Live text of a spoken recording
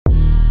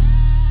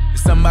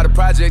Something about a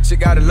project, you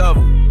gotta love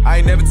her. I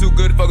ain't never too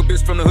good to fuck a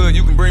bitch from the hood.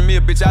 You can bring me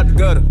a bitch out the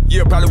gutter.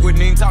 Yeah, probably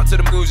wouldn't even talk to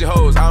them bougie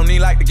hoes. I don't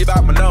even like to give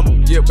out my number.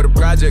 Yeah, but a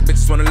project,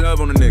 bitches wanna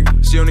love on a nigga.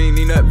 She don't even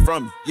need nothing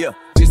from me. Yeah,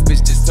 this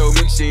bitch just told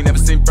me she ain't never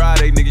seen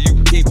Friday, nigga, you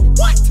can keep it.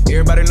 What?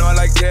 Everybody know I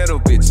like ghetto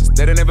bitches.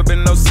 That ain't never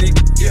been no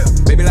secret. Yeah,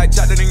 baby like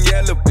chocolate and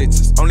yellow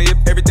bitches. Only if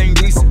everything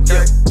decent.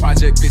 Yeah,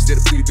 project bitch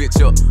that'll beat a bitch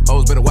up.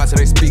 Hoes better watch how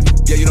they speak.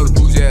 Yeah, you know the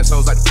bougie ass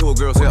hoes like the cool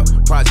girls help.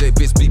 Project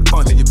bitch be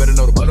punching. You better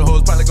know the other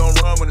hoes probably gon'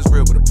 run when it's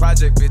real, but a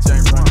project bitch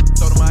ain't run.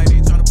 Told them I ain't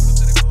even tryna put them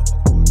to their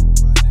motherfucking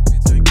project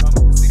bitch ain't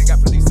coming. See they got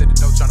police at the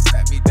door tryna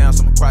pat me down,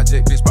 so my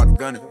project bitch brought the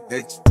gun in.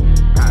 Hey.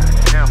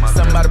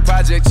 Something about a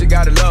project, you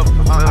gotta love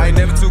her. I ain't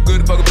never too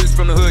good to fuck a bitch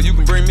from the hood. You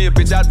can bring me a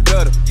bitch out the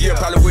gutter. Yeah,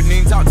 probably wouldn't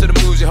even talk to them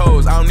bougie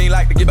hoes. I don't even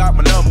like to give out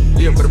my number.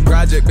 Yeah, but a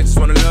project, bitches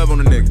wanna love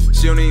on a nigga.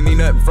 She don't even need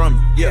nothing from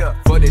me. Yeah,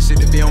 fuck that shit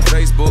that be on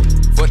Facebook.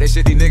 Fuck that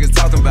shit these niggas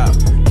talking about.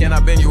 Can I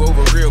bend you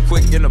over real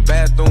quick in the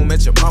bathroom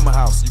at your mama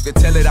house? You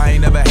can tell it I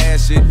ain't never had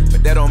shit,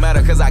 but that don't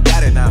matter cause I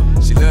got it now.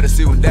 She love to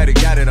see when daddy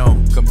got it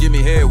on. Come give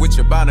me head with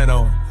your bonnet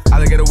on. I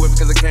like ghetto with me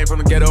cause I came from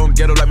the ghetto. I'm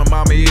ghetto like my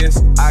mama is.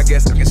 I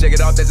guess I can shake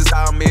it off, that's just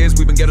how I'm is.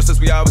 We been ghetto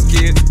since we all was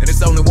kids. And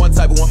it's only one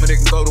type of woman that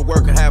can go to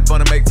work and have fun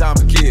and make time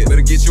for kids.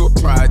 Better get you a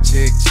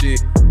project chick,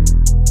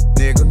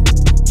 nigga.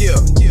 Yeah,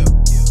 yeah,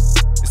 yeah.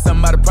 It's something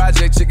about a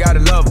project, you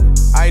gotta love her.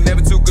 I ain't never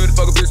too good to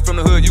fuck a bitch from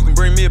the hood. You can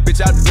bring me a bitch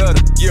out the gutter.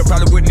 Yeah,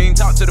 probably wouldn't even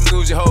talk to them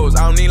bougie hoes.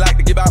 I don't even like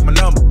to give out my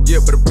number. Yeah,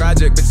 but a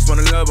project, bitches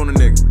wanna love on a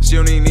nigga. She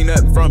don't even need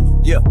nothing from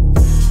me. Yeah.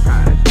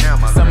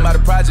 Something about a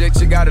project,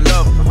 you gotta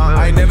love her.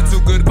 I ain't never too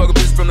good to fuck a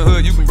bitch from the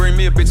hood. You can bring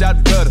me a bitch out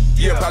the gutter.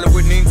 Yeah, probably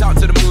wouldn't even talk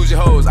to them bougie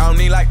hoes. I don't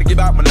even like to give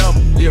out my number.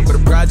 Yeah, but a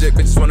project,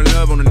 bitches wanna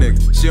love on a nigga.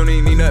 She don't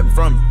even need nothing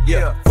from me.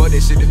 Yeah, fuck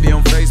that shit that be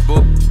on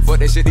Facebook. Fuck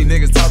that shit these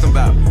niggas talking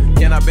about.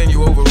 Can I bend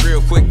you over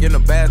real quick in the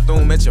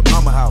bathroom at your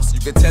mama house? You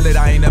can tell it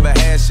I ain't never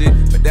had shit,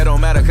 but that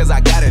don't matter cause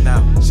I got it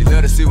now. She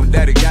love to see when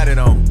daddy got it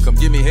on. Come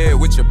give me head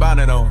with your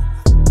bonnet on.